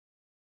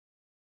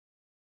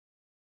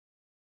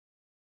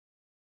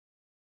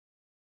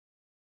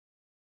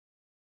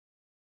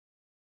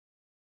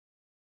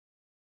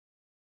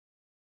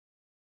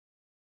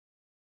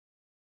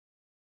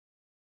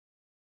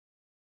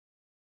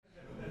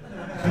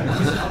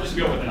I'll just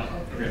go with that.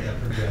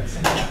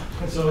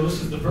 Okay. So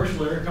this is the first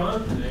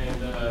Laracon,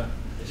 and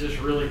it's just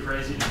really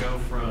crazy to go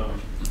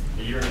from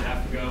a year and a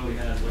half ago we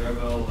had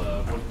Laravel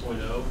 1.0,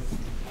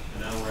 and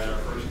now we're at our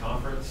first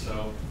conference.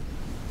 So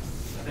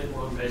I think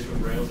we're on pace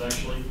with Rails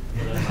actually.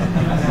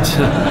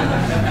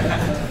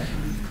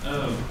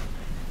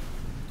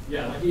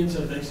 Yeah, like Ian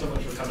said, thanks so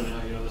much for coming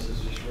out. You know, this is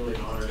just really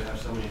an honor to have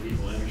so many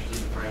people interested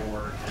in the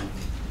framework and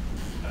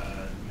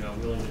you know,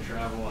 willing to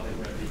travel. I think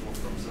we have people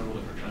from several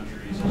different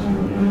countries,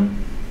 Australia,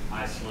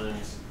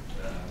 Iceland,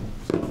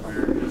 South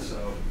America.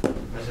 So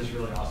that's just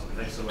really awesome.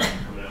 Thanks so much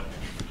for coming out.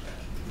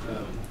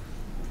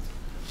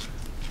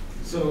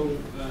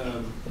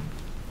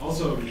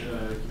 Also, you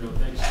know,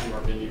 thanks to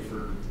our venue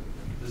for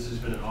this has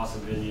been an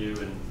awesome venue,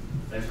 and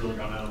they've really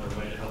gone out of their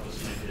way to help us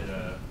make it you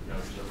know,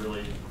 just a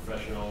really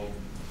professional,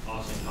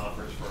 awesome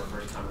conference for our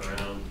first time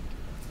around.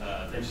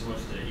 Thanks so much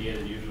to Ian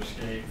and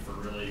Userscape for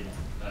really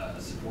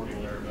supporting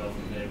Laravel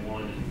from day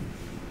one. And,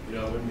 you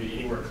know, it wouldn't be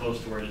anywhere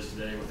close to where it is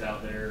today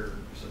without their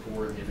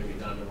support and giving me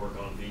time to work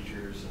on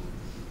features and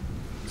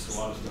just a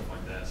lot of stuff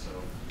like that. So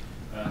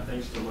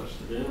thanks so much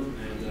to them.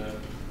 And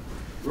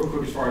real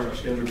quick, as far as our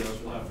schedule goes,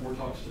 we'll have 4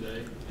 talks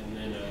today, and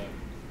then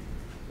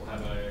we'll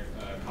have a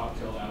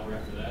cocktail hour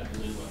after that, and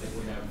then I think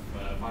we have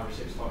 5 or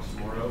 6 talks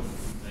tomorrow,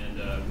 and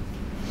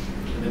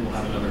then we'll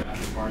have another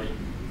after party.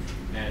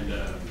 And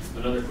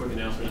another quick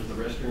announcement is the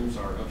restrooms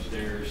are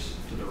upstairs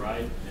to the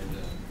right, and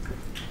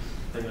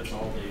I think that's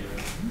all the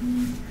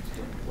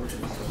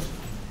portions. So,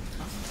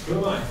 who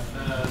am I?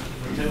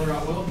 I'm Taylor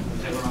Otwell. I'm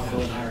Taylor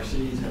Otwell in IRC,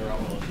 Taylor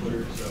Otwell on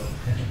Twitter. So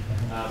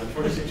I'm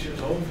 26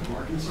 years old from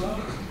Arkansas,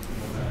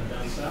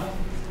 down south.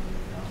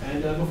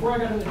 And before I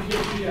got into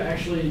PHP, I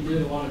actually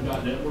did a lot of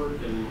 .NET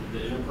work in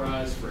the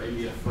enterprise for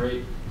ABF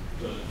Freight.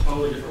 So a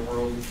totally different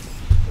world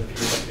than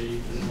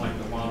PHP. This is like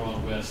the Wild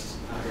Wild West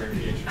out here in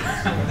PHP.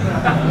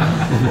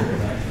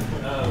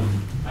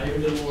 I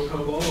even did a little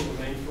COBOL on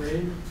the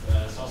mainframe.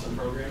 Saw some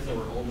programs that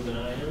were older than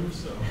I am.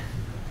 So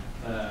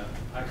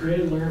I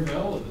created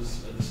Laravel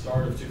at the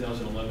start of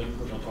 2011,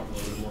 which I'll talk a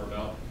little bit more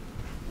about.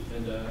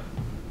 And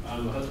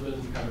I'm a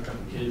husband, have a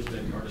couple kids,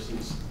 baby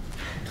artisans.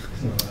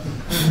 So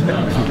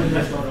I'm going to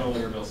get started on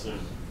Laravel soon.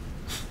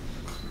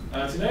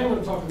 Today I'm going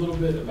to talk a little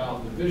bit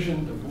about the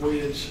vision, the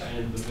voyage,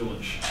 and the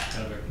village.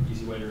 Kind of an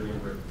easy way to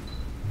remember it.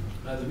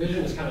 The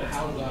vision is kind of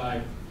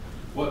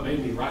what made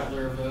me write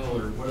Laravel,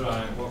 or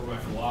what were my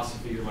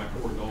philosophy or my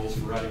core goals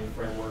for writing the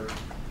framework.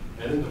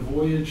 And then the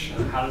voyage,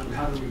 how did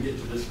we get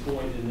to this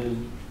point, and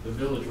then the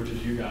village, which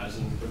is you guys,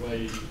 and the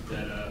way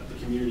that the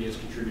community has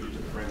contributed to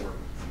the framework.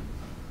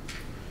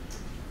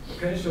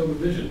 Okay, so the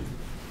vision,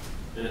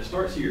 and it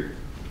starts here.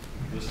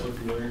 Does this look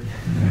familiar?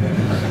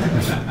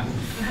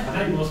 I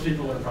think most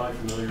people are probably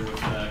familiar with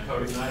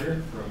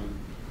CodeIgniter from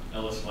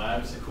LS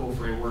Labs. It's a cool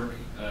framework.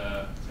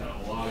 It's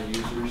got a lot of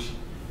users,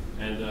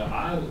 and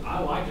I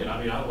like it. I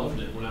mean, I loved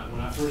it when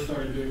I first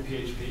started doing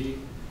PHP.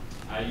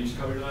 I used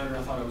CodeIgniter.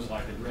 I thought it was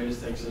like the greatest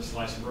thing since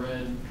sliced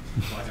bread.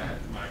 Like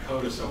my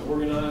code is so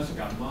organized. I've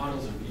got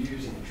models and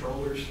views and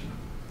controllers.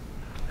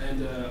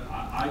 And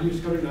I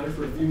used CodeIgniter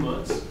for a few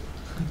months.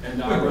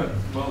 And I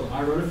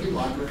wrote a few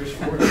libraries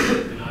for it,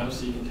 an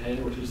IOC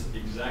container, which is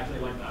exactly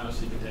like the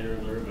IOC container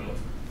in Laravel.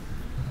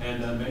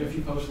 And made a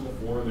few posts on the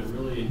forum and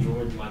really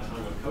enjoyed my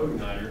time with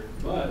CodeIgniter.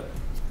 But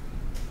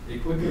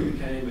it quickly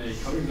became a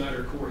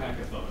CodeIgniter core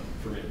hackathon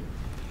for me.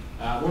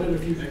 I wanted a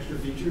few extra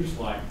features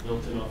like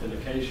built-in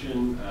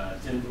authentication,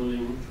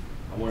 templating.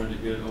 I wanted a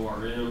good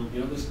ORM.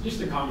 You know, just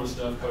the common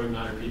stuff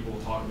CodeIgniter people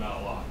talk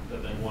about a lot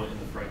that they want in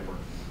the framework.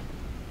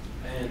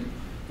 And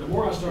the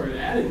more I started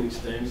adding these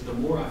things, the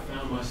more I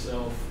found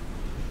myself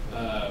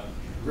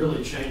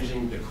really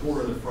changing the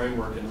core of the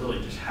framework and really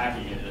just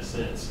hacking it in a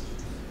sense.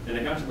 And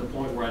it got to the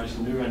point where I just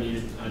knew I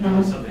needed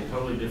something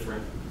totally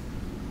different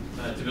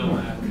to build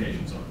my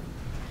applications on.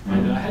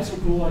 And I had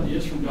some cool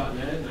ideas from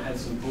 .NET, and I had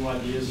some cool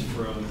ideas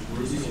from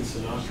Ruby and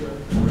Sinatra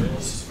and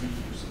Rails.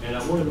 And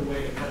I wanted a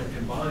way to kind of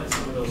combine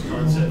some of those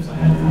concepts I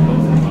had from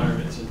both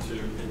environments into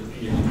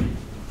PHP.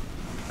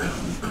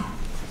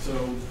 So,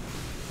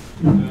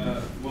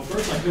 well,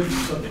 first I could do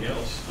something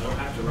else. I don't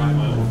have to write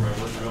my own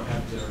framework. I don't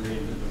have to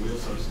reinvent the wheel,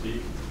 so to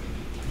speak.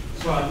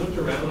 So I looked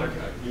around, like,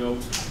 you know,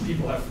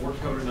 people have forked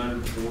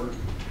CodeIgniter before,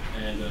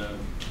 and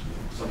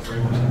some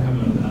frameworks have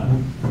come out of that.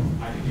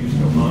 I could use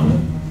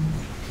Kohana.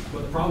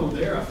 But the problem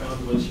there I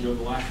found was, you know,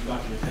 the lack of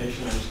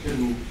documentation. I just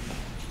couldn't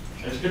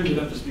get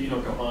up to speed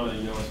on Kohana,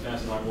 you know, as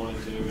fast as I wanted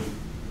to.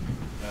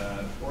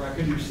 And, or I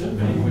could use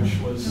Symfony, which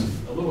was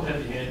a little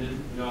heavy-handed.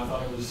 You know, I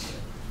thought it was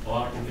a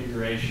lot of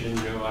configuration.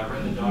 You know, I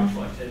read the docs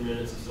for like 10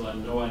 minutes and still had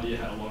no idea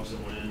how to log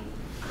someone in.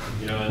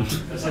 You know, and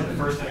that's like the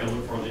first thing I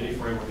look for on any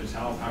framework is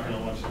how can I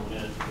log someone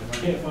in. If I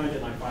can't find it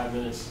in like 5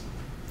 minutes,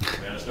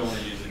 man, I just don't want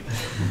to use it.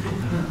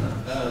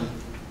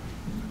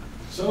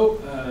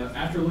 So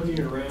after looking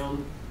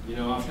around, you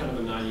know, I was kind of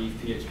a naive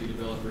PHP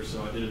developer,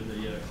 so I did it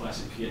the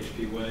classic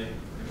PHP way,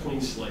 a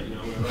clean slate. You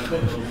know, I'm going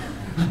to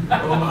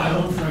write my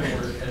own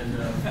framework, and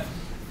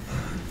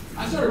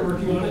I started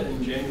working on it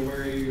in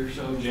January or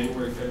so,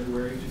 January,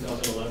 February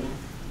 2011.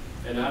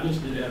 And I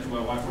just did it after my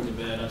wife went to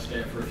bed. I'd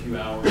stay up for a few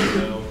hours,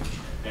 you know,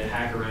 and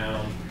hack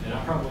around. And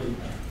I probably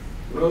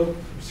wrote,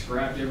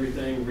 scrapped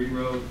everything,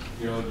 rewrote,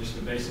 you know, just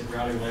a basic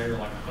routing layer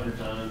like 100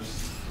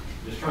 times.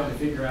 Just trying to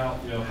figure out,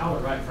 you know, how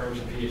to write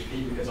frameworks in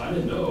PHP because I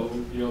didn't know,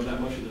 you know,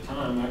 that much at the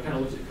time. I kind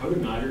of looked at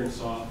CodeIgniter and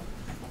saw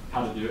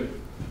how to do it.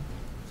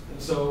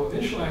 And so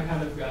eventually I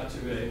kind of got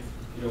to a,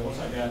 you know, once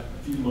I got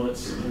a few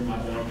months under my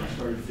belt, I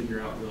started to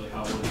figure out really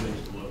how I wanted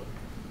things to look.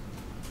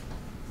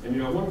 And,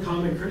 you know, one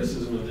common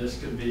criticism of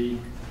this could be,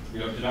 you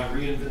know, did I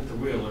reinvent the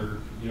wheel? Or,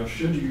 you know,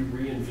 should you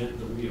reinvent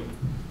the wheel?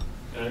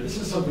 And this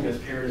is something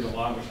that's parroted a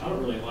lot, which I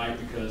don't really like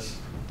because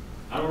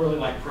I don't really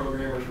like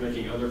programmers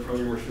making other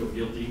programmers feel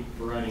guilty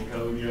for writing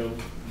code, you know,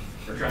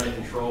 or trying to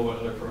control what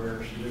other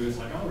programmers should do. It's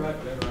like, I'll write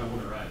whatever I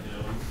want to write, you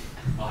know,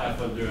 I'll have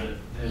fun doing it.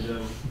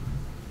 And,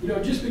 you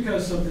know, just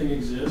because something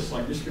exists,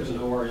 like just because an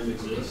ORM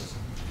exists,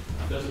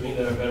 doesn't mean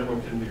that a better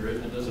one couldn't be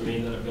written. It doesn't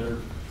mean that a better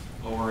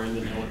ORM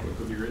than Eloquence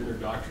could be written or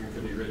Doctrine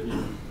could be written.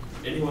 And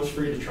anyone's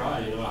free to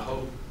try, you know,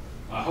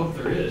 I hope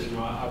there is. You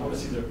know, I want to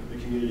see the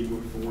community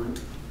move forward.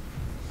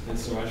 And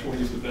so I just want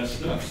to use the best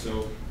stuff.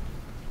 So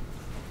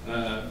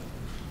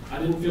I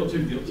didn't feel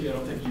too guilty. I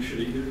don't think you should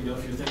either. You know,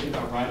 if you're thinking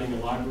about writing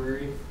a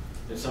library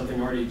and something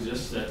already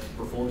exists that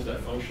performs that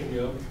function,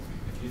 you know,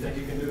 if you think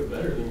you can do it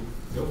better, then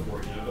go for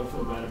it. You know, don't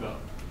feel bad about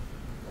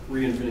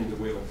reinventing the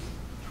wheel.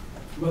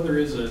 But there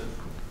is a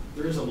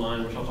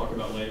line, which I'll talk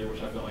about later,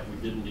 which I felt like we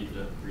didn't need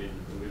to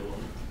reinvent the wheel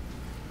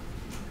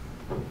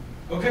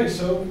on. Okay,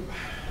 so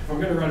if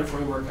I'm going to write a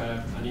framework,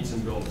 I need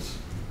some goals.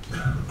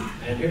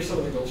 And here's some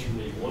of the goals for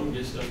me. One,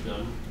 get stuff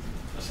done.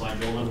 That's like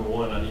goal number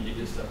one. I need to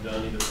get stuff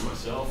done either for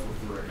myself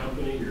or for a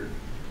company or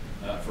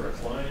for a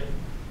client.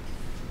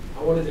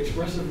 I wanted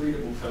expressive,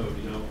 readable code.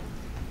 You know,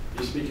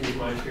 just speaking from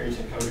my experience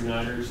in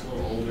CodeIgniter, it's a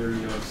little older.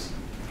 You know, it's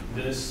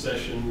this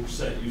session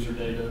set user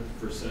data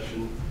for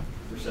session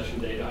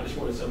data. I just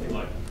wanted something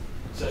like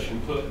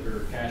session put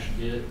or cache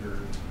get or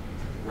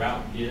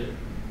route get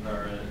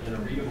or in a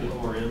readable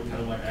ORM,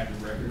 kind of like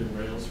Active Record in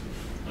Rails,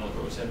 which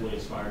Eloquence was heavily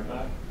inspired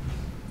by.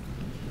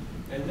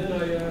 And then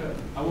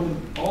I wanted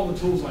all the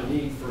tools I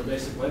need for a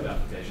basic web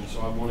application.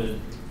 So I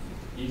wanted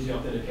easy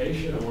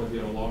authentication. I wanted to be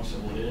able to log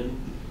someone in.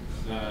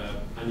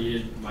 I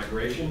needed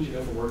migrations, you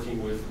know, for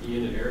working with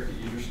Ian and Eric at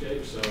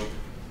Userscape. So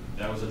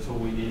that was a tool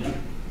we needed.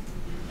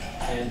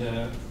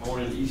 And I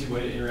wanted an easy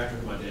way to interact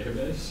with my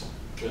database,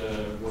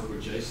 work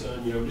with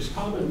JSON, you know, just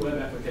common web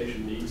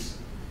application needs.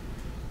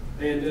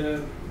 And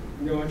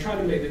you know, I tried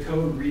to make the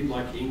code read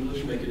like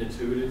English, make it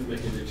intuitive,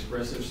 make it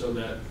expressive, so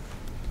that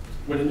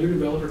when a new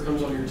developer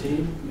comes on your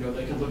team, you know,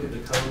 they can look at the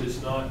code.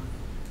 It's not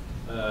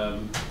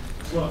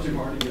too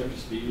hard to get up to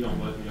speed on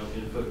what, you know,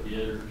 input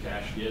get or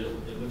cache get.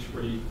 It looks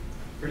pretty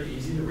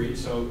easy to read,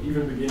 so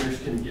even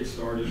beginners can get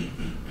started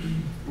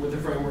with the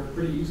framework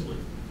pretty easily.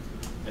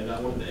 And I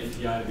wanted the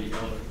API to be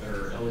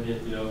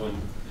elegant, you know,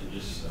 and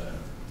just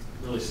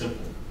really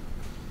simple.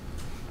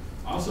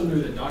 I also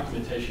knew that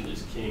documentation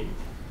is king.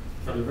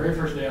 From the very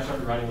first day I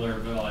started writing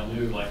Laravel, I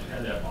knew like I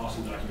had to have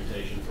awesome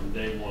documentation from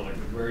day one, like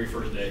the very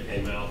first day it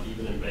came out,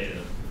 even in beta,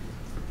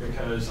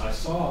 because I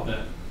saw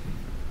that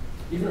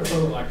even a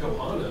framework like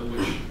Kohana,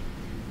 which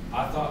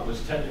I thought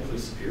was technically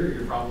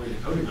superior probably to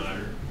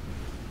CodeIgniter,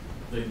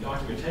 the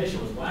documentation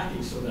was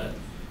lacking, so that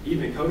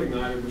even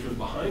CodeIgniter, which was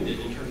behind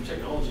it in terms of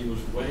technology, was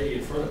way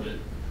in front of it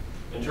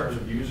in terms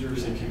of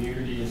users and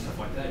community and stuff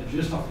like that,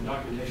 just off the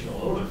documentation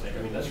alone, I think.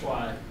 I mean, that's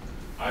why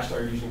I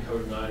started using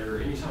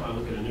CodeIgniter. Anytime I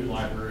look at a new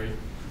library,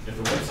 if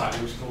the website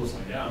looks cool, it's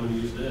like, yeah, I'm going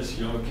to use this,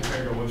 you know,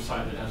 compared to a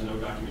website that has no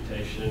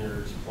documentation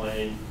or it's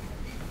plain.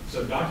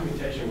 So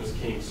documentation was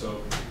king.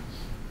 So,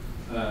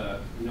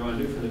 you know, I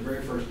knew from the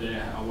very first day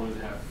I wanted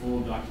to have full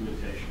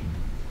documentation.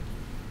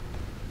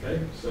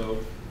 Okay, so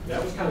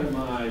that was kind of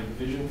my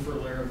vision for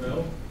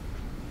Laravel.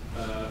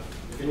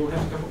 If anyone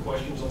has a couple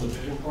questions on the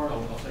vision part,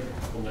 I'll take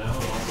a couple now, and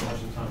I'll also have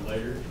some time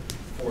later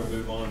before we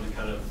move on to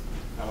kind of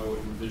how I would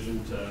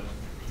envision to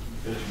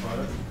finished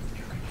product.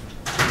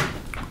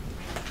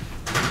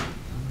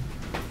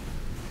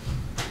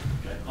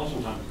 Okay, I'll have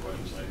some time for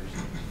questions later.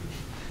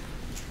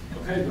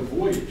 Okay, the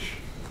voyage.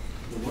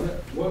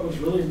 What was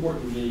really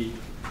important to me,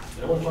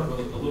 and I want to talk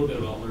a little bit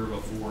about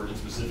Laravel 4 in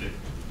specific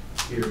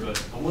here,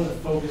 but I want to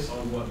focus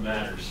on what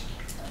matters.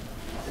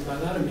 And by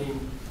that I mean,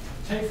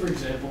 take for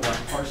example,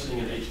 like parsing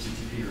an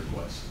HTTP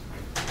request.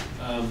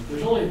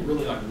 There's only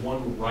really like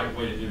one right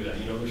way to do that.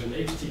 You know, there's an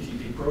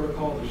HTTP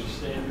protocol, there's a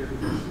standard.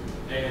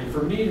 And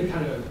for me to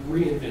kind of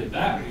reinvent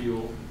that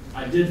wheel,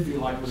 I did feel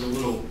like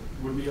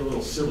would be a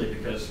little silly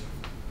because,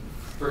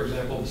 for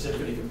example, the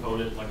Symfony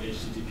component, like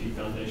HTTP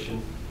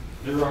Foundation,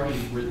 they're already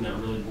written that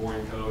really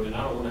boring code, and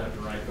I don't want to have to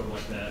write code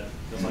like that.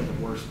 That's like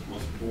the worst,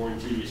 most boring,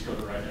 tedious code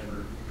to write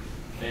ever.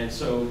 And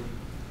so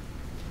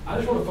I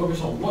just want to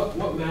focus on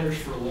what matters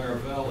for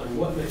Laravel and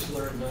what makes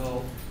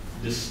Laravel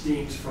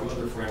distinct from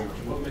other frameworks,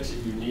 what makes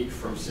it unique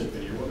from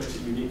Symfony, or what makes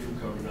it unique from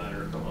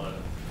CodeIgniter or Kohana.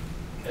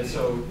 And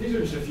so these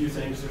are just a few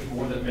things. There's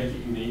more that make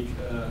it unique.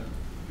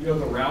 You know,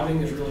 the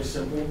routing is really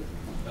simple.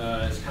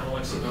 It's kind of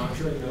like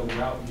Sinatra, you know,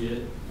 route get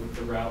with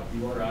the route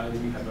URI, and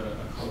then you have a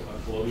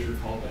closure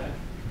callback.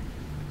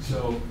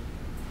 So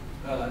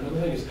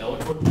another thing is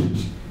Eloquence, which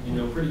is, you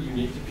know, pretty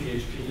unique to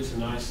PHP. It's a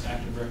nice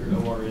active record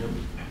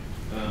ORM.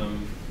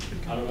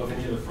 I don't know if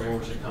any other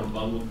frameworks that come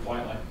bundled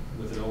quite like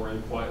with an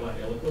ORM quite like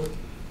Eloquence.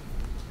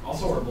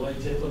 Also, our Blade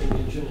templating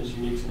engine is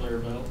unique to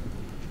Laravel.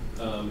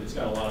 It's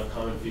got a lot of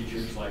common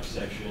features like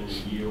section and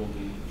yield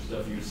and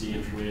stuff you would see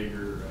in Twig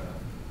or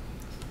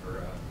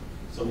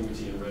something you would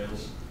see in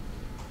Rails.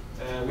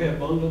 We have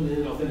bundled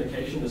in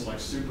authentication that's like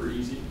super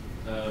easy.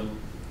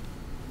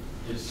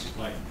 It's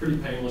like pretty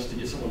painless to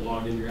get someone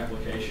logged into your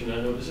application.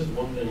 I know this is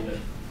one thing that,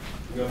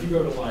 you know, if you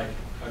go to like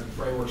a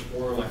frameworks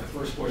forum, like the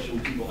first question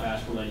people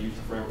ask when they use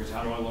the framework is,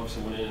 how do I log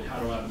someone in? How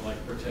do I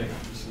like protect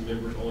this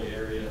members only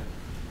area?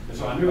 And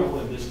so I knew I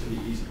wanted this to be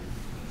easy.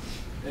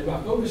 And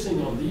by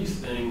focusing on these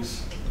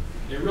things,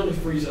 it really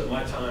frees up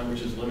my time,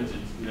 which is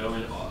limited. You know,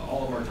 and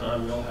all of our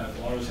time, a lot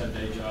of us have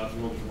day jobs.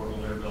 We don't just work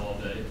on Laravel all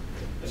day.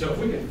 And so if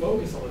we can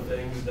focus on the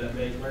things that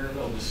make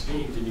Laravel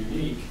distinct and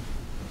unique,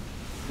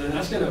 then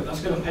that's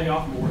gonna pay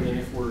off more than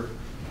if we're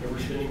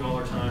spending all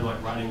our time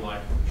like writing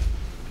like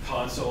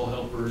console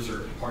helpers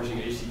or parsing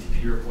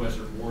HTTP requests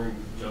or boring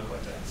junk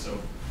like that. So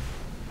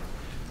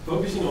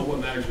focusing on what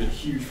matters has been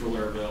huge for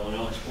Laravel, and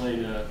I'll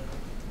explain a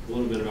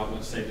little bit about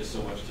what saved us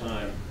so much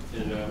time.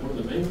 And one of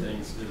the main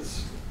things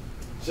is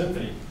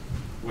Symfony,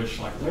 which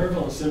like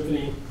Laravel and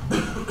Symfony,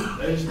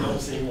 they just don't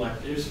seem like,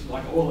 it's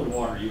like oil and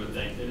water, you would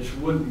think. They just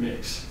wouldn't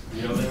mix.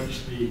 You know, they would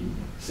just be,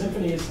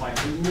 Symfony is like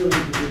really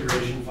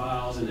configuration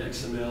files and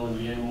XML and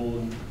YAML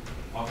and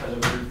all kinds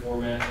of weird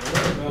formats.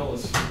 And Laravel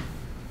is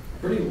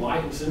pretty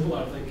light and simple,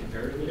 I think,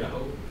 comparatively, I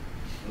hope.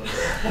 I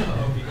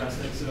hope you guys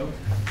think so.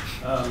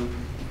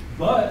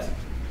 But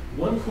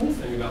one cool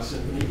thing about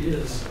Symfony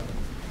is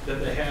that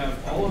they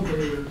have all of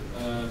their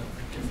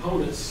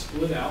components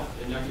split out,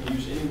 and I can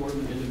use any one of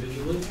them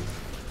individually.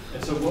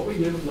 And so what we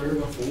did with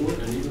Laravel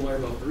 4 and even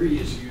Laravel 3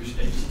 is use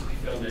HTTP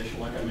Foundation,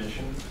 like I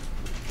mentioned.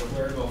 With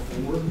Laravel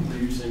 4,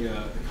 we're using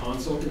the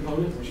console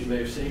component, which you may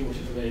have seen, which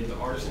has made the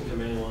artisan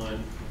command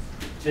line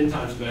 10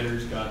 times better.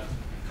 It's got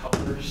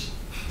colors,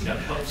 it's got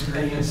help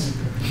screens.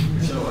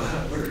 So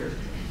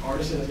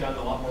artisan has gotten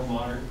a lot more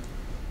modern.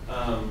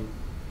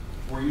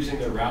 We're using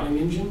the routing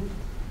engine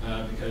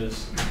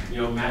because, you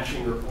know,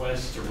 matching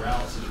requests to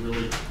routes is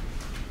really,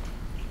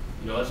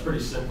 you know, that's pretty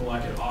simple. I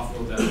can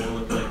offload that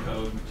boilerplate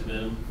code to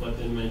them, let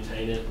them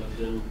maintain it, let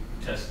them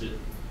test it,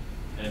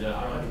 and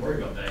I don't have to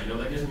worry about that. You know,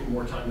 that gives me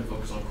more time to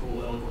focus on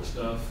cool, eloquent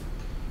stuff,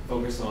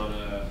 focus on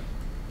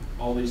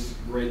all these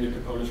great new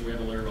components we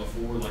have in Laravel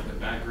 4, like the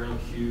background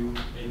queue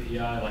API,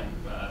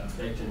 like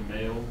baked in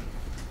mail.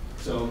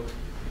 So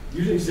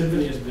using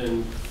Symfony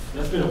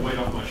that's been a weight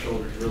off my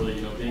shoulders, really.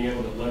 You know, being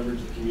able to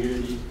leverage the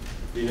community,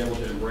 being able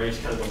to embrace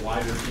kind of the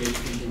wider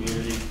PHP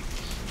community,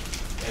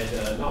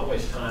 and not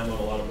waste time on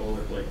a lot of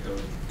boilerplate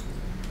code.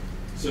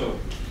 So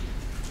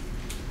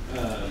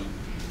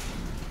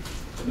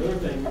another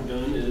thing we've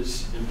done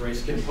is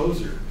embrace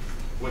Composer,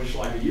 which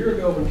like a year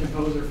ago when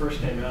Composer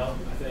first came out,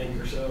 I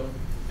think, or so,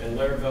 and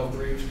Laravel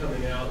 3 was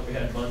coming out, we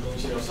had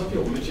bundles. You know, some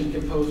people mentioned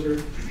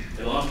Composer, and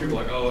a lot of people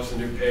are like, oh, it's a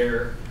new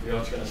pair, you know,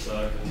 it's going to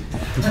suck.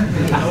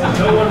 And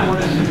no one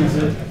wanted to use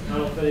it, I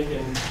don't think.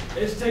 And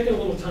it's taken a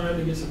little time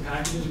to get some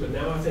packages, but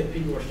now I think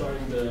people are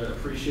starting to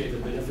appreciate the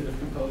benefit of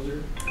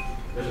Composer.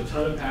 There's a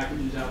ton of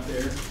packages out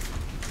there.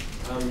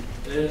 And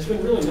it's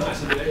been really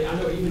nice. I mean,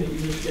 I know even at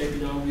Uniscape,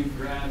 you know, we've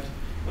grabbed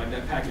like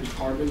that package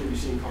Carbon. Have you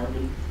seen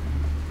Carbon?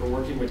 For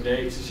working with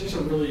dates. It's just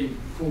a really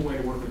cool way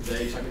to work with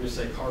dates. I can just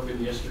say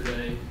Carbon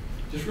yesterday.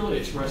 Just really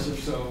expressive.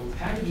 So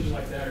packages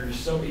like that are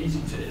just so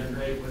easy to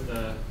integrate with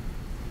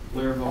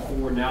Laravel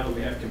 4 now that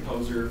we have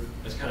Composer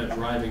that's kind of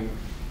driving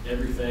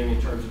everything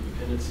in terms of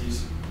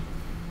dependencies.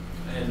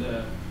 And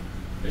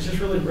it's just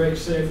really great.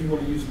 Say if you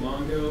want to use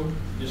Mongo,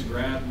 just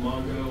grab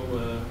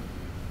Mongo,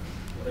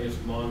 I think it's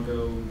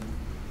Mongo,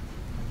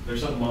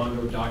 there's some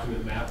Mongo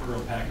document mapper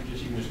on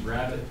packages. You can just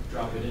grab it,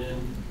 drop it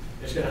in.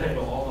 It's going to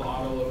handle all the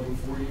auto loading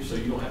for you, so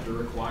you don't have to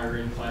require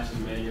any classes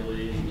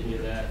manually, any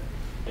of that.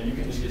 And you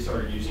can just get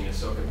started using it.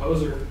 So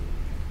Composer's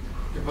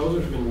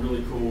been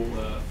really cool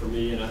for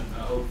me, and I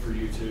hope for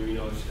you too, you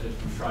know, as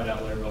you've tried out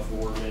Laravel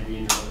 4, maybe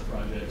in your other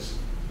projects.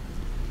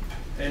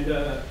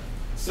 And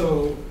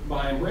so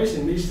by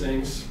embracing these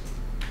things,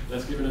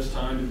 that's given us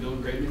time to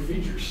build great new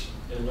features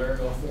in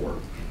Laravel 4.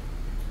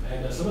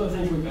 And some of the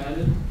things we've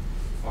added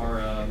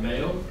are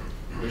mail,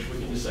 which we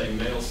can just say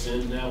mail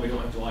send now. We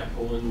don't have to like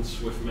pull in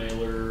Swift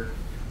Mailer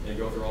and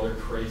go through all their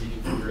crazy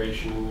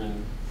configuration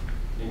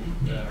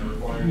and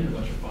requiring a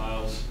bunch of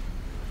files.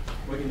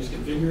 We can just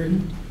configure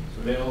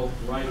it, mail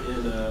right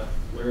in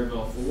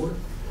Laravel 4.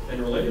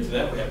 And related to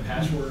that, we have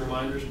password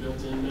reminders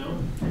built in now.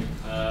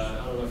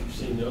 I don't know if you've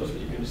seen those, but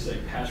you can just say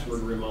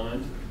password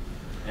remind,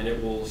 and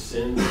it will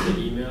send the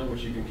email,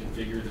 which you can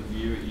configure the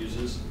view it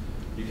uses.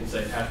 You can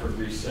say password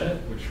reset,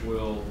 which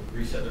will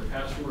reset their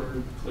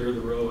password, clear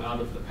the row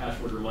out of the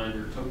password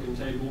reminder token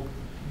table,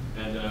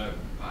 and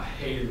I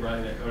hated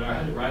writing that code. I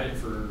had to write it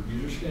for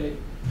Userscape,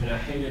 and I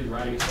hated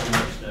writing it so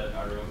much that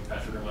I wrote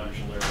password reminders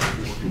in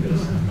Laravel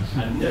because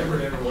I never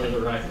ever wanted to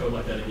write code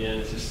like that again.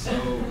 It's just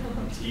so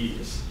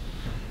tedious.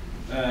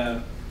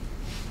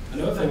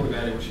 Another thing we've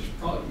added, which is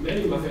probably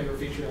maybe my favorite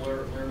feature in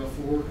Laravel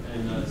 4,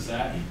 and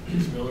Zach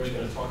Miller is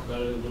going to talk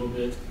about it a little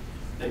bit,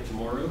 I think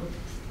tomorrow,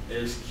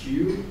 is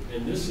Q.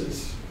 And this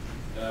is,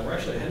 we're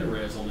actually ahead of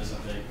Rails on this, I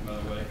think, by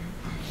the way.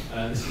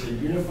 This is a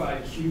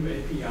unified Q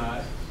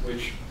API,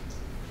 which,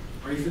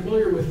 are you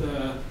familiar with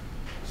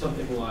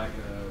something like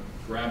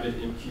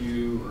Rabbit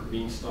MQ or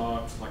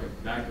Beanstalk, like a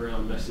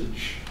background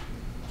message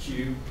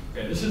queue?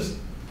 Okay, this is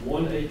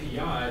one API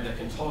that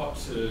can talk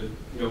to,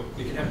 it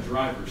can have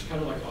drivers,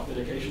 kind of like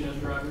authentication has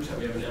drivers. How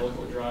we have an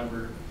Eloquence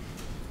driver,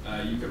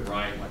 you could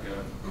write like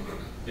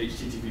a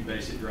HTTP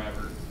basic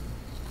driver.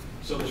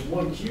 So there's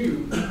one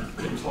queue that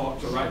can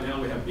talk to, right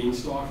now we have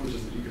Beanstalk, which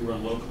is that you can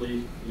run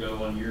locally,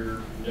 on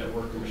your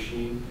network or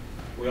machine.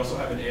 We also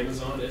have an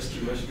Amazon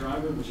SQS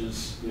driver, which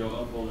is,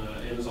 up on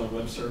Amazon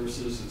Web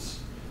Services.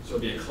 So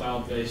it'd be a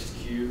cloud-based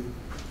queue.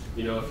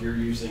 If you're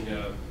using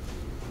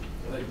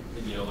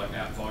like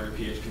AppFog or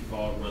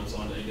PHPFog runs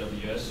on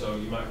AWS, so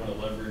you might want to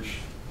leverage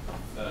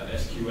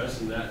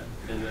SQS in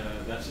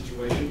that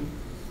situation.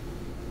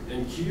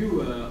 And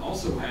Q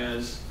also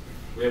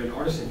we have an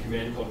artisan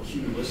command called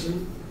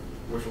QListen,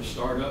 which will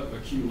start up a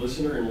Q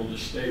listener and will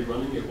just stay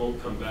running. It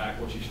won't come back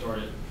once you start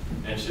it.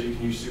 And so you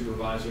can use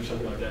supervisor or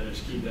something like that to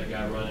just keep that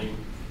guy running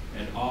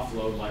and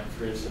offload, like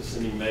for instance,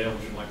 sending mail,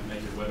 which would like to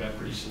make your web app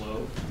pretty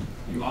slow.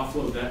 You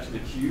offload that to the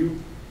queue.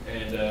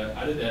 And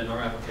I did that in our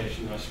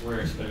application, and I swear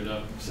it sped it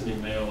up,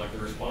 sending mail, like the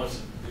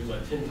response, it was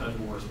like 10 times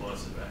more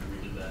responsive after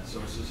we did that.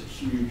 So it's just a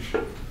huge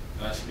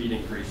speed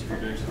increase if you're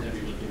doing some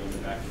heavy lifting on the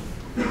back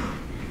end.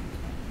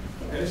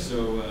 Okay,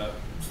 so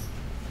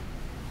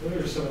what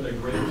are some of the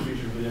great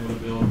features we've been able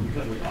to build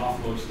because we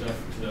offload stuff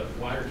to the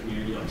wider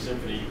community like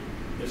Symfony?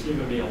 It's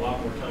given me a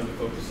lot more time to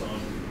focus on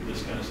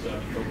this kind of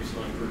stuff, to focus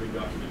on improving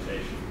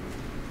documentation.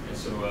 And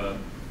so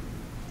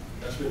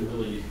that's been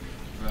really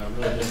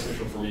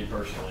beneficial for me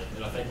personally,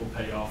 and I think will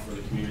pay off for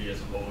the community as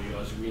a whole.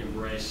 As we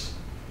embrace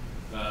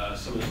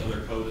some of this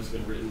other code that's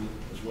been written,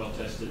 that's well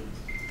tested,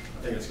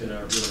 I think it's going to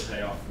really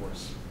pay off for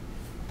us.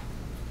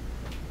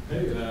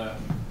 Okay,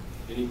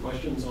 any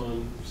questions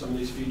on some of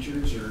these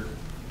features or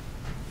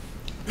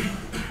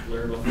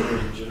Laravel 4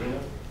 in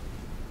general?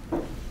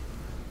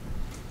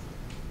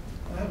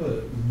 I have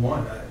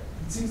one.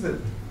 It seems that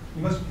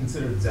you must have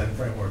considered Zen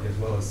framework as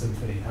well as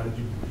Symfony. How did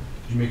you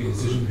make a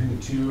decision between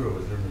the two, or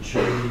was there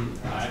maturity?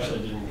 I actually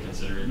didn't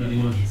consider it You that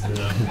didn't much. consider it?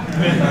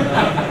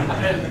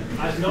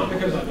 And not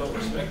because I don't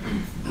respect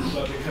it,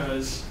 but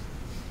because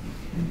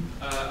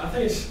I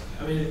think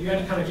you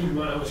have to kind of keep in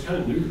mind I was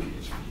kind of new to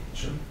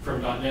PHP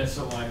from .NET,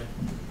 so like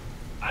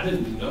I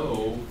didn't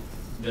know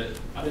that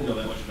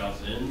much about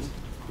Zen.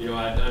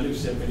 I knew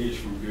Symfony just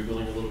from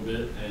Googling a little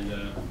bit, and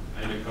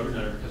I knew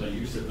CodeIgniter because I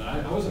used it, but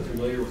I wasn't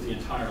familiar with the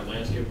entire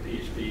landscape of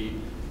PHP.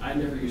 I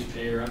never used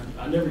Pair.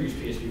 I never used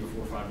PHP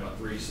before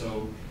 5.3,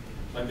 so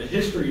like the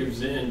history of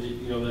Zen,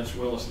 that's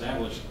well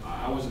established,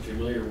 I wasn't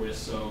familiar with,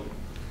 so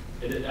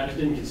I just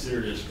didn't consider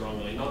it as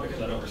strongly. Not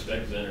because I don't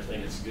respect Zen or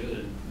think it's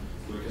good,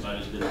 but because I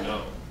just didn't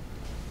know.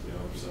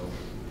 So.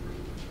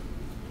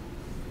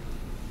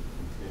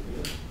 Anything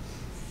else?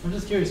 I'm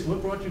just curious,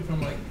 what brought you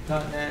from like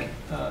 .NET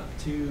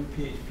to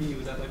PHP?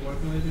 Was that like work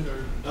related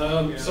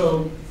or?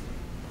 So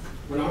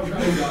when I was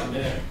writing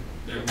 .NET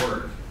at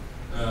work,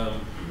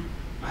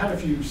 I had a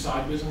few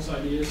side business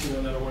ideas,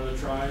 that I wanted to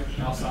try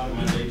outside of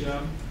my day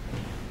job.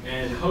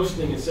 And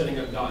hosting and setting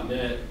up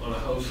 .NET on a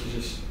host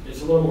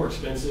it's a little more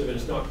expensive, and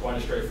it's not quite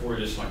as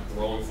straightforward as like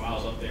throwing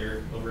files up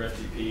there over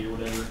FTP or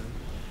whatever.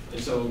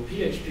 And so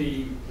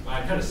PHP, I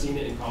had kind of seen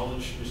it in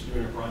college, just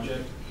doing a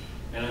project.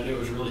 And I knew it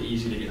was really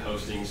easy to get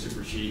hosting,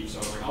 super cheap. So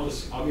I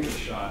was like, I'll give it a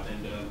shot.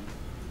 And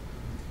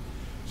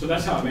so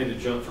that's how I made the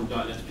jump from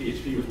 .NET to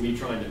PHP, with me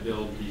trying to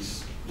build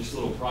these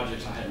little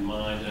projects I had in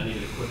mind, and I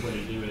needed a quick way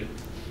to do it.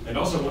 And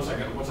also once I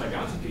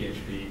got to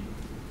PHP,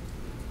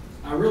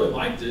 I really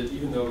liked it,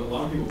 even though a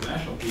lot of people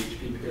bash on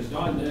PHP, because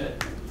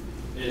 .NET,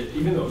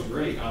 even though it's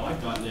great, I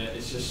like .NET,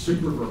 it's just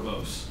super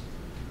verbose.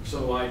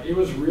 So like it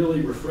was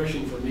really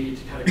refreshing for me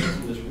to kind of go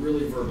from this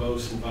really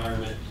verbose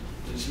environment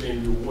to just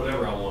being do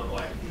whatever I want.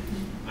 Like,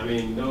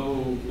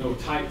 no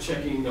type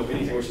checking, no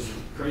anything, which is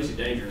crazy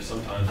dangerous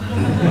sometimes.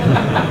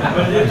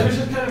 But it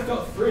just kind of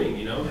felt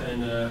freeing,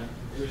 and it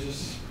was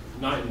just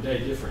night and day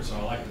different, so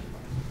I liked it.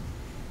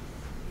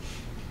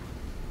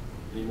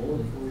 Any more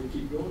before we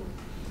keep going?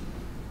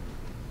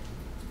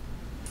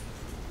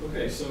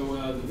 Okay, so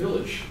the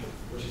village,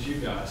 which is you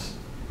guys.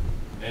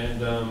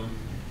 And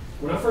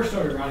when I first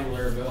started writing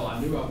Laravel, I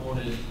knew I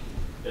wanted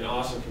an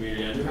awesome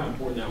community. I knew how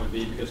important that would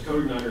be, because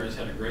CodeIgniter has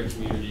had a great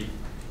community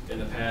in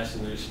the past,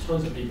 and there's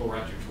tons of people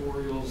write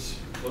tutorials,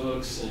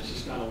 books, and it's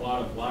just got a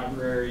lot of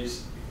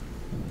libraries,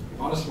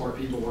 a lot of smart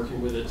people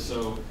working with it.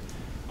 So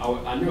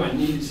I knew I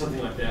needed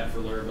something like that for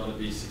Laravel to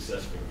be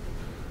successful.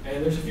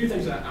 And there's a few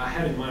things I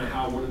had in mind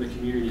how I wanted the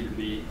community to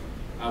be.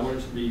 I wanted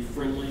it to be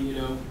friendly,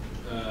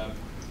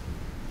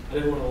 I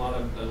didn't want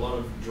a lot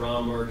of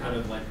drama or kind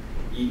of like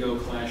ego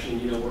clashing.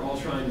 You know, we're all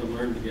trying to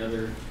learn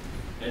together,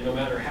 and no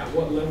matter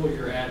what level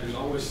you're at, there's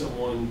always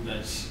someone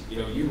that's, you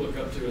know, you look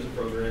up to as a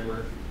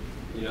programmer.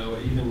 You know,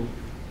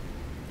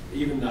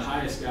 even the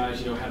highest guys,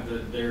 you know,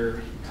 have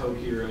their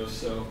co-heroes.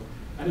 So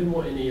I didn't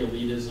want any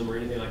elitism or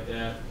anything like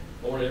that.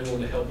 I wanted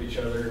everyone to help each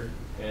other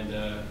and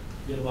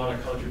get a lot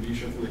of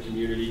contribution from the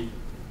community.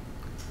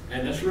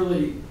 And that's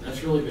really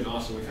been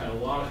awesome. We've had a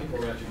lot of people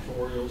write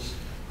tutorials.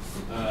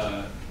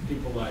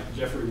 People like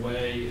Jeffrey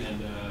Way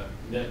and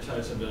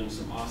NetTouch have done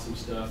some awesome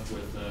stuff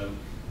with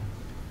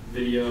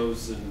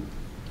videos and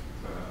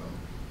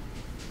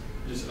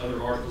just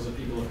other articles that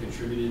people have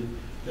contributed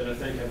that I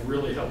think have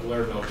really helped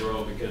Laravel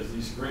grow, because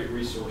these great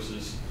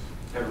resources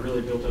have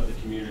really built up the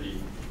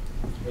community.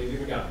 We've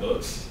even got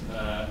books.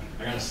 I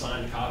got a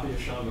signed copy of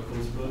Sean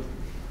McCool's book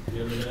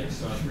the other day,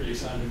 so I was pretty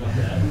excited about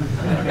that.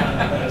 I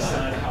got a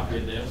signed copy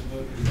of Dale's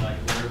book, who's like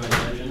Laravel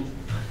legend.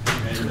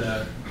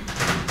 And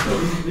so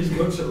these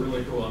books are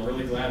really cool. I'm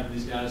really glad that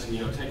these guys have,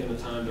 you know, taken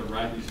the time to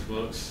write these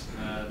books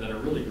that are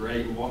really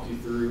great and walk you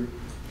through,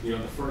 you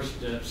know, the first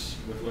steps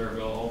with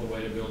Laravel all the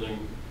way to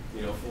building,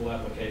 you know, full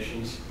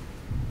applications.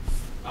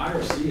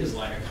 IRC is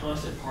like a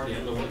constant party. I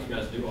don't know what you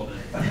guys do all day.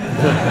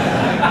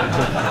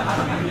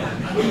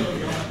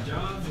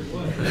 Jobs or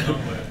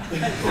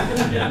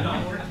what? Yeah,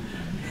 not working.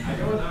 I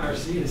go into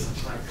IRC and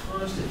it's like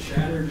constant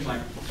chatter. There's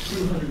like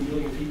 200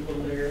 million people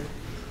in there,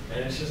 and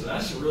it's just,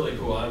 that's really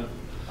cool. I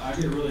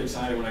get really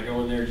excited when I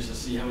go in there just to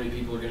see how many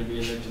people are going to be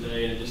in there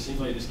today, and it just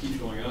seems like it just keeps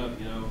going up.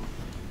 You know,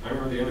 I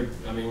remember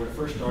when it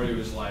first started, it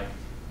was like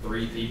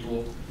 3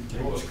 people.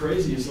 And what was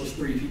crazy is those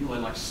 3 people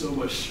had like so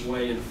much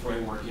sway in the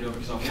framework, you know,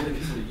 because I wanted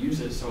people to use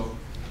it. So,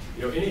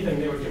 you know, anything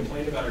they would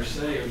complain about or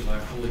say, it was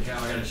like, holy cow,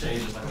 I got to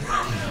change this like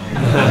right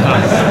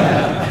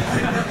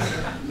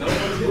now. No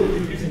one's going to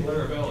be using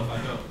Laravel if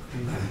I don't.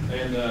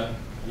 And,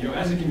 you know,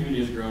 as the community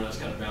has grown, that's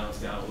kind of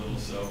balanced out a little,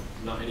 so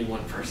not any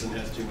one person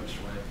has too much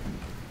sway.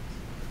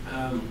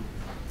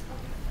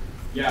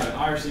 Yeah, but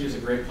IRC is a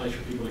great place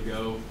for people to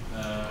go.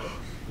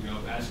 You know,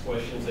 ask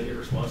questions. They get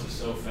responses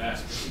so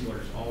fast because people are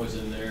just always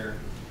in there,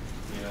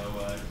 you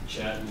know,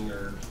 chatting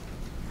or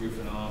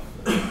goofing off.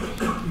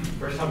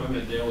 First time I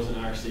met Dale was in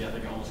IRC. I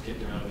think I almost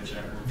kicked him out of the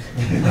chat room.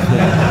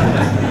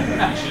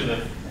 Should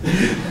have.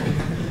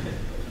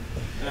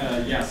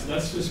 Yeah, so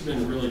that's just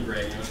been really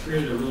great. You know, it's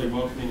created a really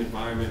welcoming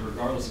environment,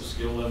 regardless of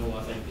skill level.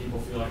 I think people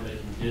feel like they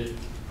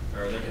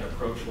can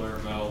approach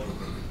Laravel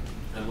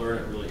and learn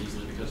it really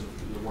easily because of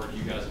the work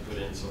you guys have put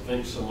in. So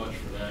thanks so much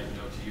for that, you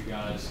know, to you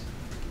guys.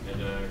 And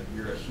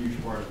you're a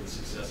huge part of the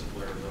success of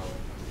Laravel.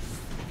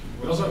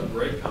 We also have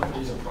great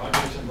companies and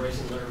projects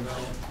embracing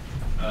Laravel.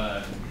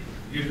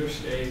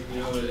 Userscape, you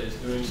know, is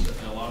doing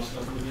a lot of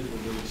stuff with it.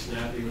 We're doing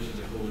Snappy, which is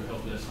a cool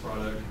help desk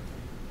product.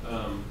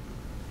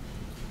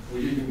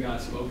 We've even got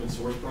some open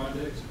source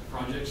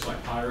projects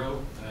like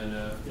Pyro, and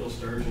Phil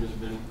Sturgeon has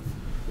been.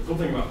 The cool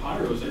thing about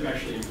Pyro is they've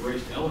actually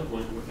embraced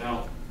Eloquence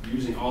without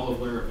using all of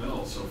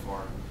Laravel so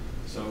far.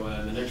 So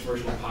in the next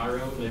version of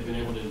Pyro, they've been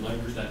able to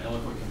leverage that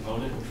Eloquent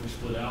component, which we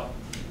split out.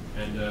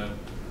 And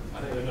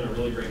I think they've done a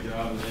really great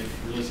job, and they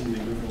really seem to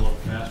be moving along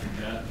fast with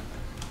that.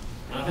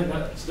 And I think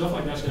that stuff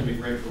like that's going to be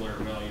great for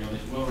Laravel. You know,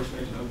 these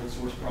well-respected open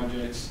source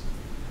projects,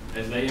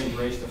 as they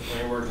embrace the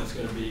framework, that's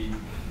going to be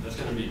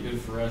good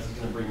for us. It's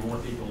going to bring more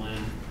people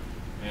in,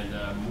 and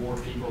more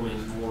people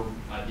means more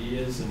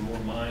ideas and more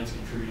minds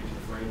contributing to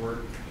the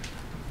framework.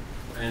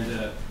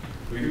 And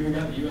we've even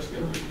got the U.S.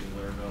 government using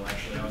Laravel,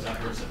 actually. I was out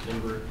here in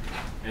September,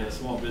 and the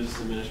Small Business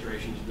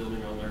Administration is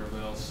building on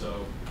Laravel.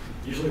 So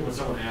usually when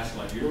someone asks,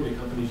 like, do you know any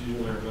companies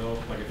using Laravel?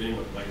 Like, is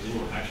anyone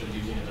actually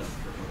using it? That's the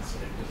first one to say,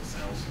 because it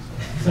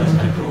sounds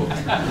kind of cool.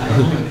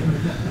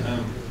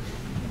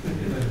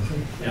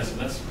 Yeah, so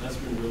that's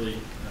been really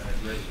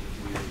great for the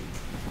community.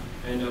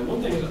 And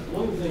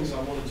one of the things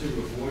I wanted to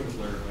avoid with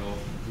Laravel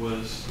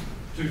was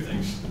 2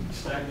 things: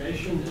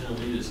 stagnation and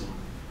elitism.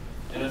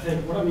 And I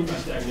think what I mean by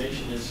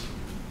stagnation is,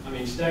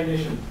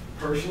 stagnation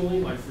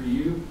personally, like for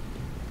you,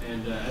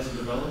 and as a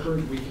developer,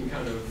 we can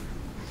kind of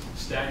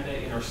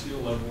stagnate in our skill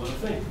level. And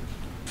I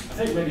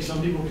think maybe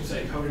some people could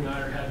say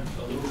CodeIgniter had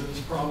a little bit of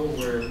this problem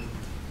where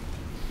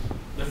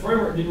the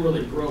framework didn't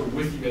really grow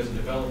with you as a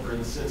developer, in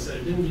the sense that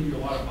it didn't give you a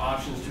lot of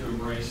options to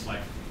embrace,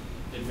 like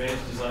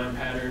advanced design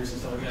patterns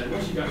and stuff like that. And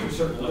once you got to a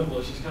certain level,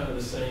 it's just kind of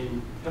the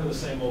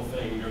same old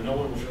thing. You know, no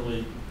one was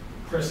really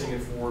pressing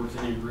it forward with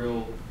any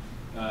real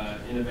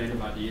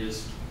innovative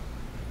ideas.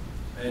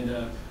 And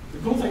the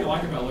cool thing I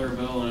like about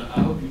Laravel, and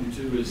I hope you do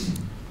too, is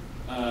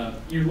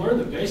you learn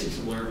the basics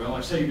of Laravel.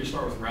 Like, say you just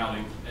start with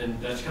routing, and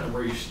that's kind of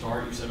where you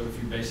start. You set up a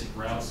few basic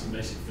routes, some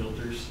basic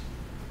filters,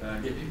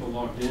 get people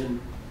logged in.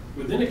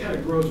 But then it kind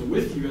of grows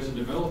with you as a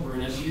developer,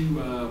 and as you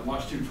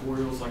watch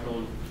tutorials like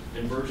on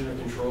inversion of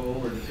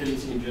control or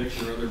dependency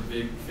injection or other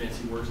big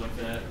fancy words like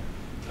that,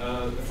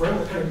 the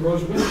framework kind of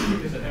grows with you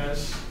because it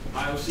has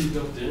IOC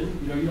built in.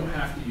 You know, you don't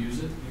have to use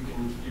it.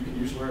 You can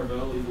use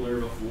Laravel, even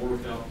Laravel 4,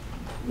 without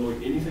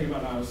knowing anything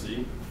about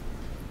IOC.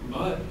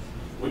 But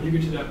when you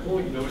get to that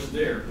point, you know it's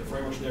there. The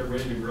framework's there,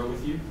 ready to grow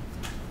with you.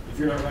 if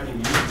you're not writing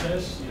unit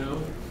tests, you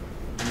know,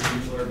 you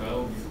use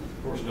Laravel.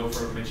 Of course, no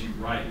framework makes you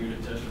write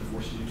unit tests or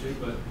forces you to,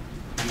 but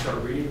you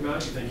start reading about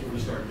it, you think you want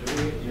to start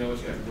doing it. You know,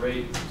 it's got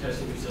great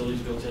testing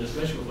facilities built in,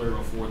 especially with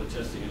Laravel 4. The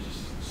testing is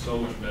just so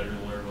much better than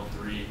Laravel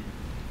 3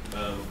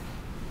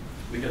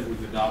 because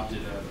we've adopted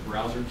the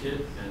browser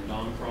kit and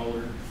DOM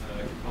crawler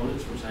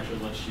components, which actually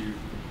lets you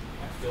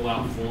fill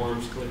out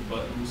forms, click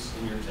buttons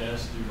in your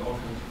test, do all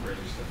kinds of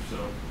crazy stuff.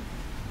 So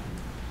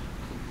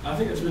I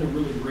think it's been a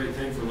really great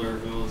thing for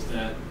Laravel is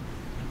that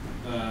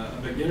a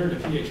beginner to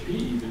PHP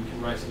even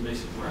can write some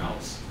basic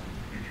routes,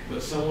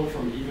 but someone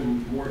from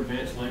even more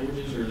advanced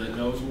languages or that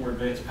knows more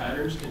advanced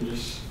patterns can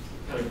just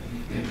kind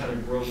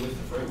of grow with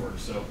the framework.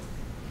 So,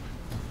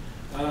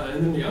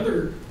 and then the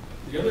other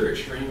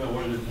extreme I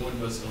wanted to avoid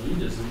was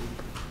elitism,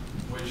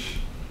 which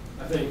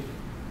I think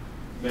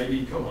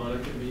maybe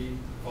Kohana could be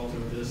faulted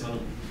with this. I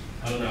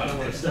don't know. I don't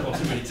want to step on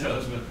too many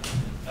toes, but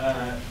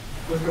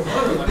with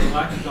Kohana, like a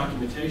lack of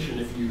documentation,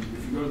 if you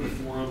go to the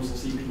forums and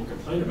see people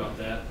complain about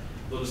that,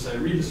 they'll just say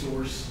read the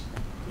source,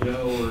 you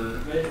know, or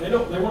they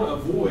want to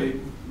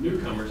avoid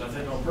newcomers. I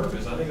think on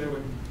purpose. I think they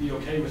would be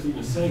okay with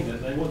even saying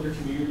that they want their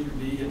community to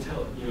be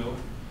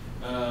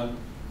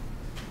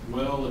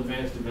well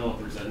advanced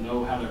developers that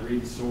know how to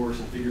read the source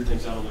and figure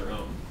things out on their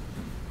own.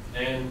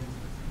 And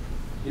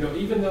you know,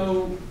 even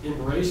though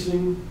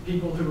embracing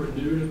people who are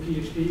new to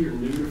PHP or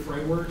new to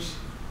frameworks,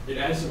 it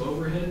adds some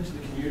overhead to the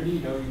community.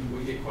 You know,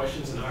 we get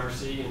questions in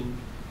IRC, and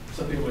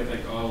some people may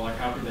think, oh, like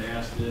how could they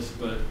ask this?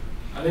 But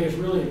I think it's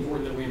really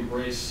important that we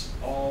embrace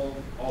all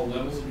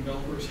levels of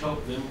developers,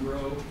 help them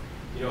grow,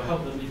 you know,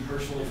 help them be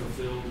personally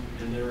fulfilled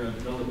in their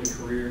development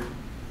career,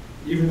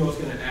 even though it's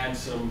going to add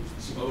some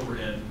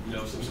overhead, you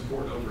know, some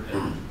support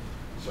overhead.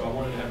 So I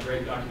wanted to have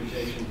great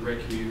documentation,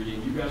 great community.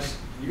 And you guys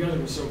have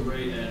been so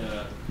great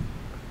at,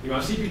 you know,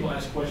 I see people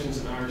ask questions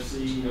in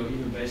IRC, you know,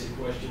 even basic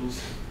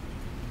questions,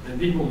 and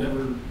people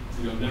never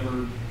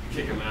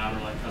kick them out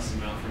or like cuss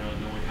them out for not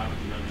knowing how to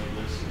do not know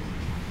this.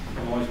 And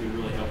I've always been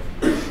really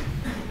helpful.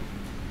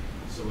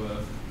 So,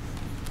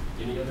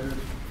 any other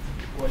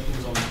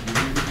questions on the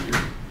community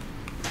or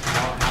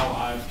how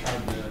I've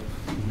tried to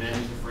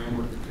manage the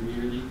framework of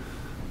community?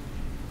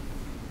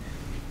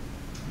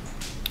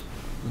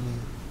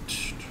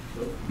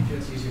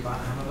 Kids use your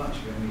back hammer much?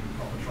 You any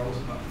proper trolls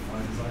about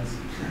fire designs?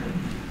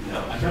 No,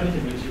 I tried to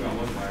convince you I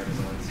was wire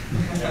designs.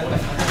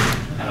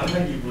 I don't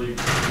think you believe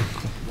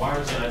wire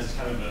designs is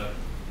kind of a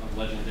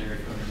legendary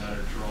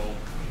coder troll.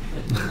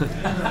 I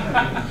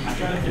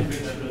tried to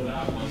convince them that I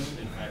was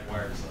in fact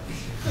wire designs.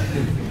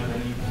 Have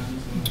any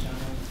plans on the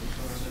channel as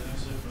far as I know,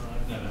 but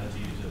I've never had to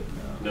use it.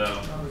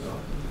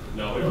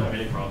 No, we don't have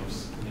any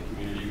problems in the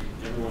community.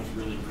 Everyone's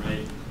really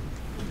great,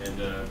 and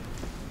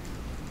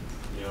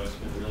you know, it's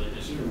been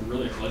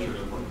really a pleasure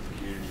to work with the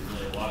community.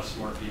 Really, a lot of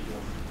smart people.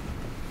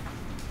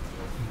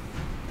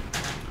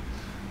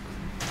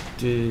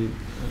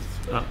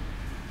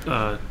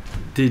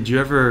 Did you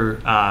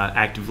ever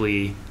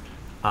actively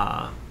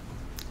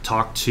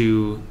talk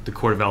to the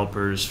core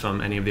developers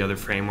from any of the other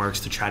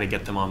frameworks to try to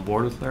get them on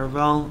board with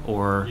Laravel,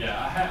 or?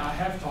 Yeah, I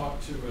have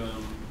talked to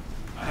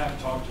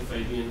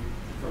Fabian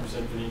from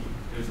Symfony,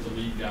 who's the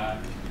lead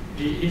guy.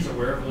 He's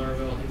aware of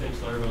Laravel. He thinks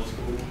Laravel is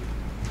cool,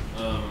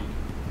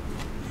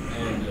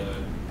 and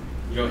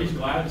you know, he's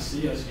glad to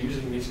see us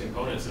using these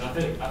components. And I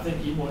think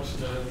he wants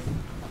to.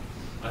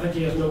 I think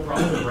he has no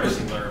problem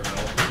embracing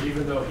Laravel,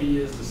 even though he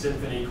is the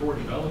Symfony core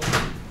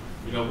developer.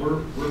 You know,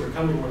 we're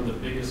becoming one of the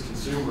biggest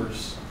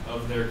consumers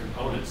of their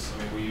components. I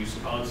mean, we use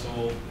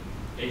console,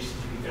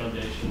 HTTP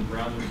Foundation,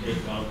 browser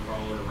kit, DOM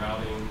crawler,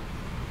 routing,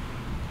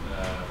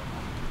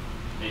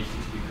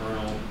 HTTP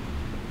kernel.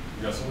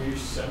 You know, so we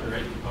use 7 or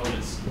 8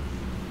 components.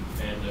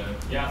 And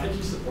yeah, I think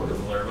he's supportive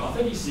of Laravel. I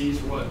think he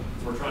sees what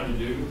we're trying to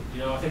do. You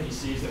know, I think he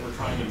sees that we're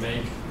trying to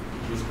make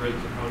these great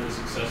components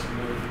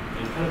accessible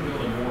and kind of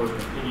build a more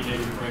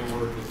opinionated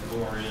framework with the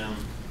ORM,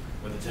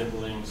 with the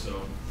templating.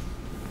 So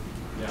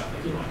yeah, I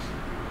think he likes it.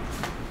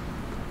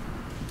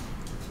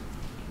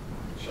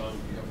 Sean,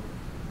 you have?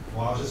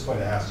 Well, I was just going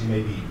to ask, you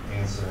may be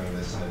answering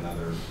this in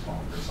another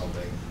talk or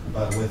something,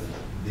 but with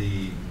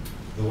the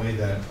way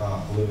that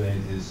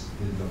Illuminate is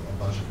a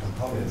bunch of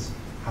components,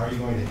 how are you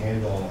going to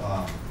handle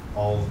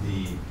all of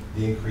the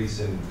increase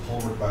in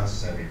pull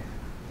requests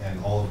and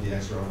all of the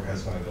extra overhead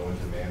going to go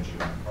into managing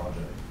that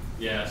project?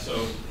 Yeah,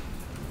 so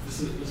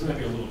this might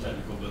be a little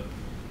technical, but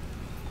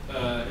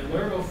in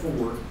Laravel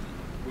 4,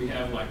 we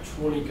have like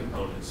 20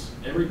 components.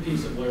 Every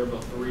piece of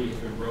Laravel 3 has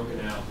been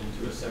broken out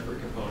into a separate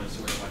component.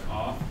 So we have like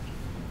auth,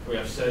 we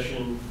have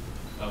session,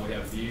 we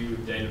have view,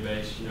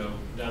 database, you know,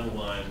 down the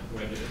line, we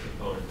have different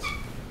components.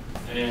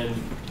 And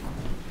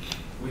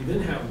we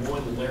then have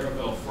one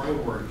Laravel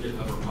framework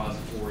GitHub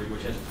repository,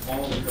 which has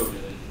all the code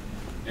in it.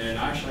 And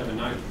I actually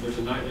have there's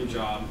a nightly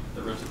job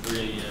that runs at 3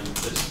 a.m.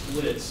 that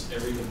splits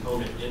every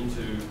component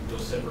into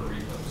those separate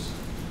repos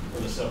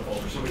from the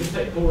subfolder. So we can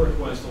take pull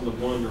requests on the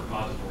one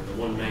repository, the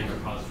one main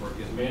repository,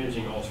 because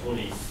managing all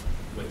 20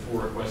 with pull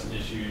requests and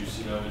issues,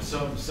 you know, and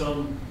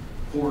some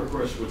pull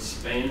requests would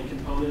span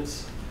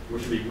components,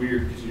 which would be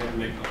weird because you have to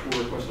make a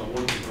pull request on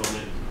one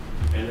component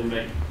and then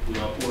make, you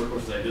know, a pull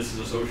request say this is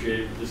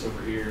associated with this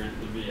over here, and it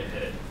would be a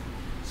head.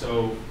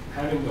 So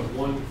having the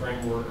one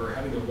framework, or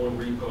having the one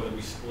repo that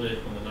we split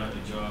on the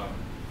nightly job,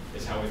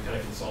 is how we've kind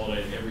of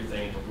consolidated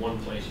everything into one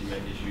place you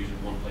make issues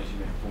and one place you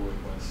make pull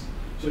requests.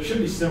 So it should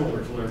be similar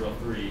to Laravel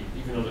 3,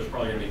 even though there's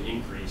probably going to be an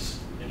increase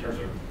in terms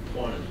of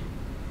quantity.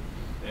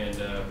 And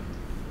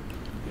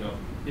you know,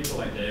 people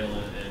like Dale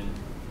and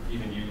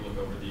even you look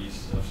over these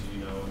stuff, so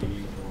you know, I mean,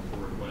 you can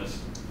pull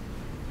requests.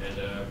 And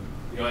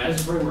you know, as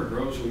the framework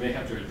grows, we may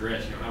have to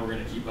address, you know, how we're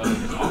going to keep up.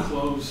 Because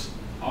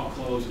I'll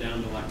close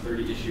down to like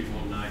 30 issues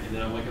one night, and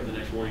then I wake up the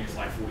next morning, it's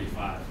like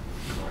 45.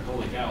 I'm like,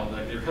 holy cow,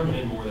 like they're coming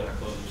in more than I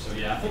close them. So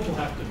yeah, I think we'll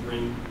have to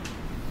bring,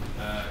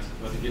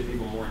 to get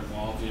people more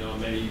involved, you know,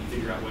 maybe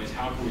figure out ways,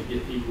 how can we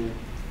get people,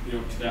 you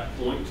know, to that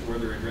point to where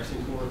they're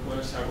addressing pull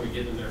requests, how can we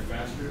get them there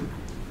faster?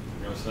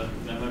 You know, so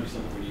that might be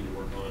something we need to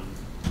work on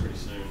pretty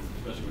soon,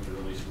 especially with the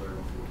release of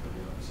Laravel 4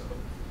 coming up, so.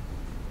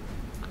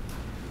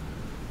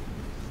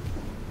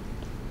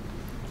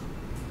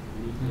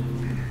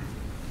 Anything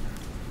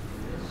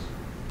else?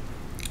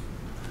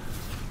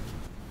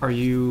 Are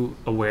you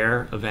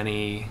aware of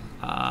any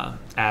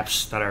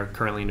apps that are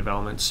currently in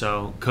development?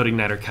 So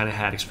CodeIgniter kind of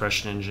had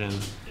Expression Engine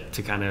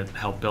to kind of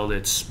help build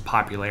its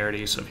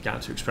popularity. So if you got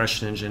into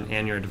Expression Engine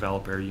and you're a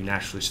developer, you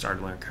naturally start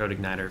to learn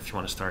CodeIgniter if you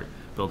want to start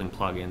building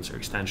plugins or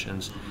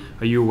extensions.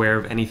 Are you aware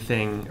of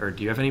anything, or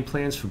do you have any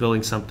plans for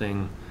building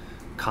something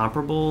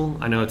comparable?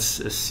 I know it's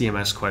a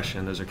CMS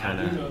question. Those are kind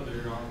of... I do know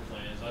there are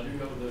plans. I do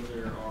know that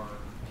there are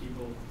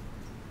people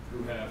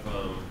who have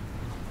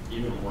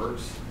even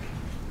worked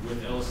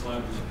with LS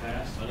Lab in the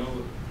past. I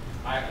know,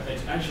 they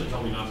actually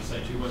told me not to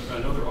say too much, but I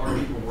know there are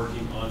people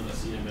working on a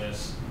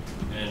CMS,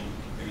 and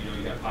you know,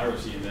 you got Pyro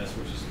CMS,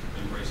 which is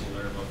embracing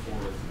Laravel 4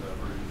 with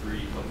version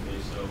 3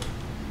 companies. So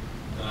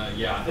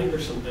yeah, I think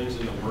there's some things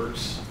in the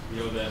works, you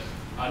know, that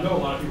I know a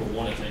lot of people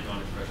want to take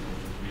on Expression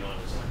Engine, to be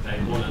honest. Like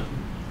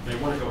they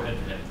want to go head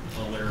to head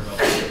on Laravel 4.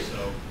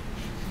 So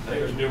I think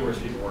there's numerous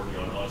people working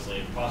on it, honestly,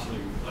 and possibly,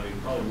 I mean,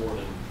 probably more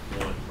than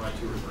one, probably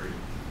 2 or 3.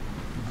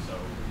 So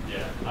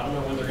yeah, I don't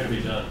know when they're going to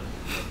be done.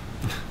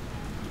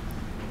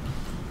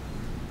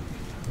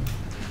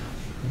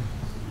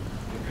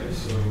 Okay,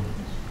 so.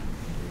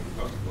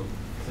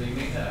 So you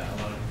make a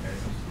lot of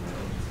comparisons to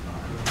Rails.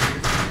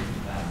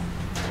 That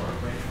work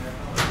right now?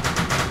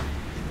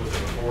 Was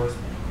it before?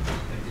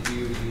 Like, did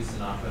you use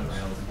Sinatra and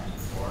Rails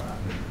before or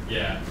after?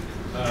 Yeah.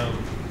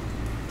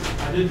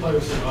 I did play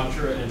with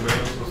Sinatra and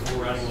Rails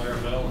before writing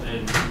Laravel,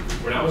 and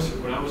when I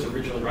was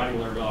originally writing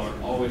Laravel, I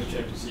would always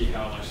check to see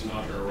how like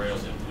Sinatra or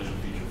Rails implemented a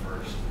feature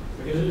first,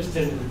 because it just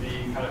tended to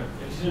be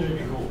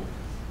cool,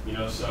 you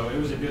know. So it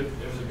was a good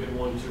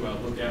one to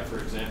look at for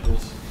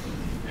examples,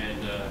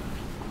 and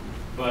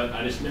but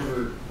I just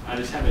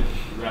haven't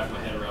wrapped my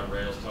head around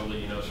Rails totally,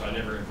 you know. So I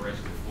never embraced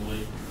it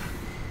fully,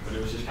 but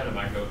it was just kind of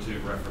my go-to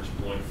reference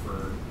point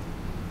for,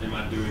 am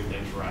I doing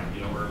things right,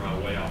 you know, or am I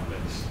way off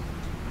base?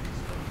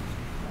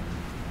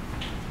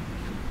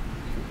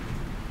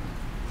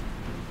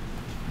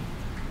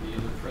 Any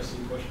other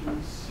pressing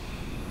questions?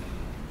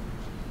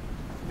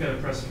 I've got a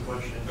pressing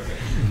question. Okay.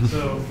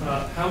 So,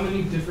 how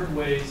many different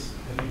ways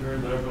have you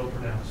heard Laravel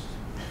pronounced?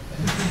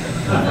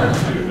 I've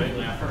heard 2,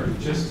 mainly. I've heard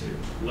Just 2.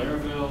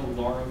 Laravel,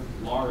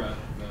 Laravel.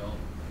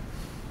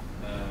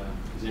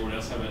 Does anyone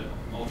else have an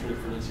alternate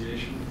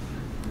pronunciation?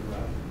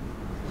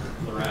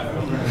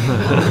 Laravel.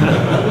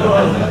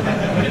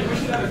 We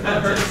should have a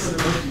contest for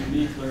the most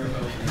unique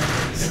Laravel.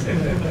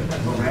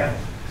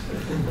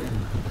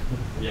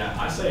 Yeah,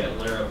 I say it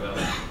Laravel.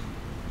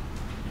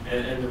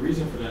 And the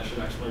reason for that, should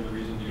I explain the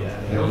reason to you? Yeah.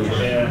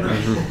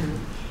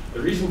 The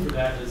reason for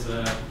that is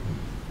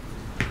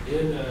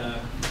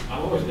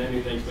I'm always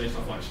naming things based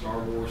off like Star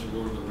Wars and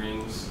Lord of the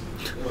Rings.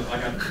 You know,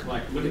 like I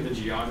look at the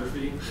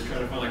geography and try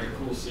to find like a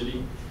cool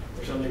city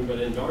or something. But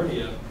in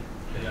Narnia,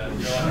 you know,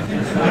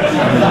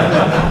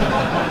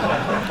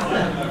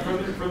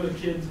 from the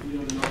kids, you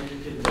know, the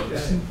Narnia kids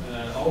books,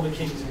 all the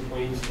kings and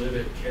queens live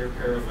at Cair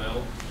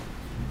Paravel,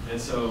 and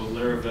so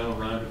Laravel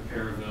rhymed with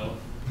Paravel,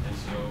 and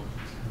so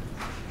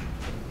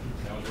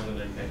that was one of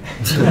them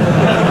things. It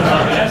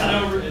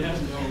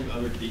has no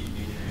other deep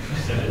meaning.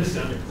 It just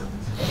sounded cool.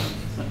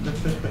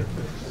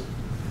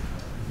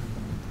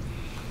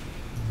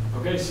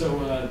 Okay, so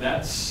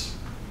that's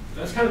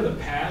kind of the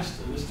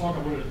past. In this talk,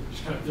 I'm going to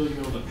just kind of fill you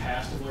in on the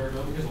past of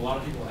Laravel, because a lot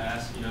of people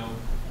ask, you know,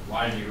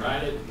 why did you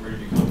write it? Where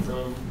did you come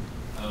from?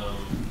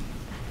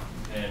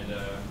 And you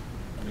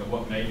know,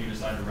 what made you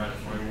decide to write a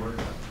framework?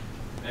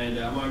 And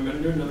I'm going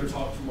to do another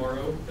talk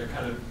tomorrow that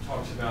kind of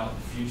talks about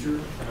the future,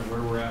 kind of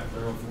where we're at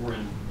with Laravel 4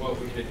 and what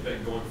we can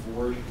expect going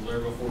forward. The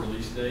Laravel 4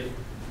 release date.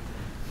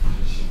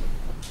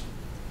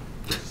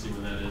 Just see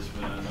when that is,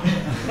 but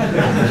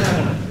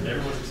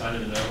everyone's excited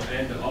to know.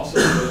 And also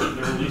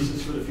the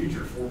releases for the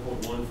future,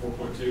 4.1,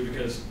 4.2,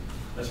 because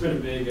that's been a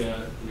big, you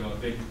know, a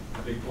big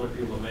point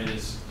people have made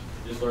is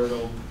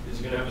Laravel is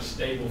going to have a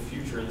stable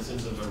future in the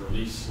sense of a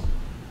release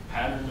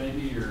pattern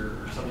maybe,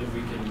 or something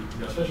we can, you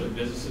know, especially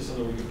businesses,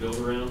 something we can build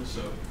around.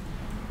 So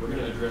we're going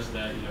to address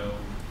that, you know,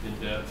 in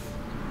depth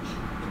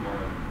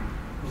tomorrow.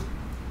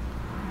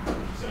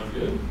 Sound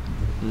good?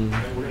 Mm.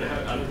 And we're gonna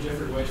have, I know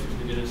Jeffrey Weiss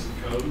wants to get into some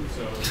code,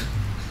 so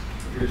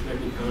if you're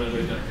expecting to come out,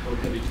 we've got a code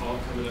heavy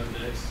talk coming up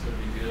next. It's gonna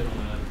be good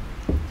on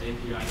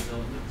API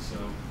development. So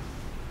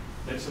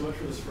thanks so much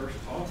for this first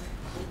talk,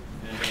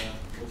 and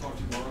we'll talk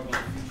tomorrow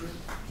about the future.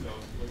 So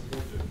looking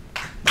forward to it.